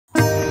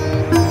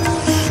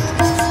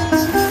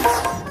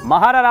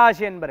மகர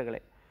ராசி என்பர்களே,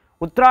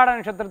 உத்திராட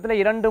நட்சத்திரத்தில்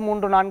 2,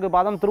 3, 4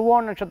 பாதம்,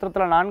 திருவோண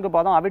நட்சத்திரத்தில் 4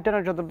 பாதம், அவிட்ட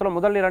நட்சத்திரத்தில்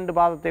முதல் 2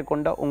 பாதத்தை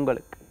கொண்ட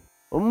உங்களுக்கு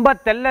ரொம்ப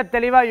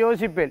தெளிவாக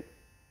யோசிப்பேன்.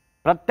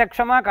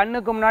 பிரத்யக்ஷமாக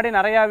கண்ணுக்கு முன்னாடி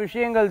நிறையா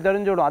விஷயங்கள்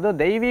தெரிஞ்சுடும்.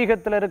 அதுவும்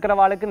தெய்வீகத்தில்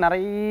இருக்கிறவாளுக்கு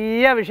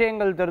நிறைய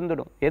விஷயங்கள்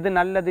தெரிஞ்சிடும். எது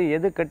நல்லது,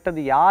 எது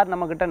கெட்டது, யார்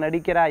நம்மக்கிட்ட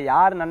நடிக்கிறா,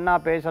 யார் நன்னா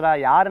பேசுகிறா,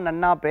 யார்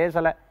நன்னா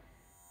பேசலை,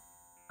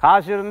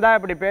 காசு இருந்தால்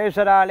இப்படி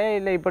பேசுகிறாளே,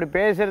 இல்லை இப்படி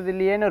பேசுறது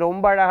இல்லையேன்னு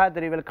ரொம்ப அழகாக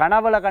தெரியும்.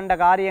 கனவுல கண்ட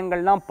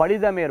காரியங்கள்லாம்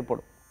பலிதம்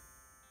ஏற்படும்.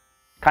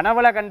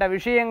 கனவுல கண்ட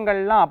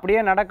விஷயங்கள்லாம்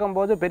அப்படியே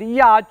நடக்கும்போது பெரிய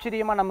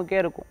ஆச்சரியமாக நமக்கே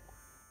இருக்கும்.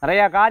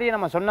 நிறையா காரியம்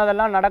நம்ம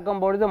சொன்னதெல்லாம்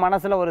நடக்கும்பொழுது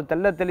மனசில் ஒரு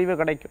தெளிவு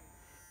கிடைக்கும்.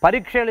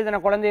 பரீட்சை எழுதின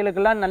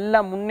குழந்தைகளுக்கெல்லாம்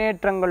நல்ல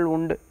முன்னேற்றங்கள்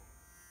உண்டு.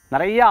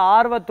 நிறைய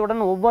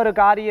ஆர்வத்துடன் ஒவ்வொரு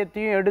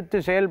காரியத்தையும் எடுத்து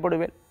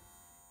செயல்படுவேன்.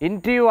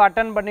 இன்டர்வியூ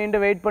அட்டன்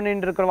பண்ணிட்டு வெயிட்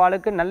பண்ணிட்டு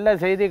இருக்கிறவாளுக்கு நல்ல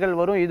செய்திகள்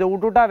வரும். இதை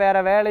விட்டுட்டா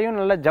வேறு வேலையும்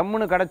நல்ல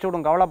ஜம்முன்னு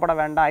கிடச்சிவிடும், கவலைப்பட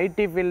வேண்டாம்.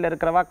 ஐடி ஃபீல்டில்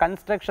இருக்கிறவா,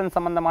 கன்ஸ்ட்ரக்ஷன்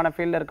சம்மந்தமான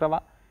ஃபீல்டில்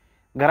இருக்கிறவா,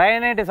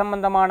 கிரைனைட்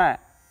சம்மந்தமான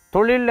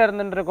தொழிலில்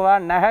இருந்துட்டு இருக்கிறவா,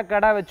 நகை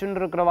கடை வச்சுட்டு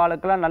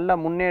இருக்கிறவாளுக்கெல்லாம் நல்ல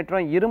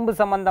முன்னேற்றம். இரும்பு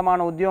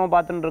சம்மந்தமான உத்தியோகம்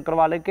பார்த்துட்டு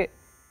இருக்கிறவாளுக்கு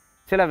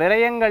சில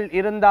விரயங்கள்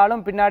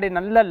இருந்தாலும் பின்னாடி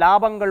நல்ல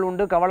லாபங்கள்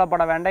உண்டு,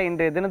 கவலைப்பட வேண்டாம்.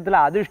 இன்றைய தினத்தில்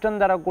அதிர்ஷ்டம்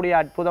தரக்கூடிய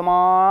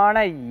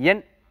அற்புதமான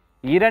எண்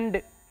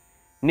 2,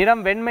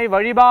 நிறம் வெண்மை.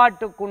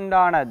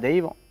 வழிபாட்டுக்குண்டான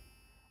தெய்வம்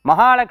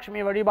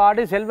மகாலட்சுமி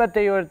வழிபாடு,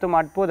 செல்வத்தை உயர்த்தும்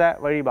அற்புத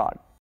வழிபாடு.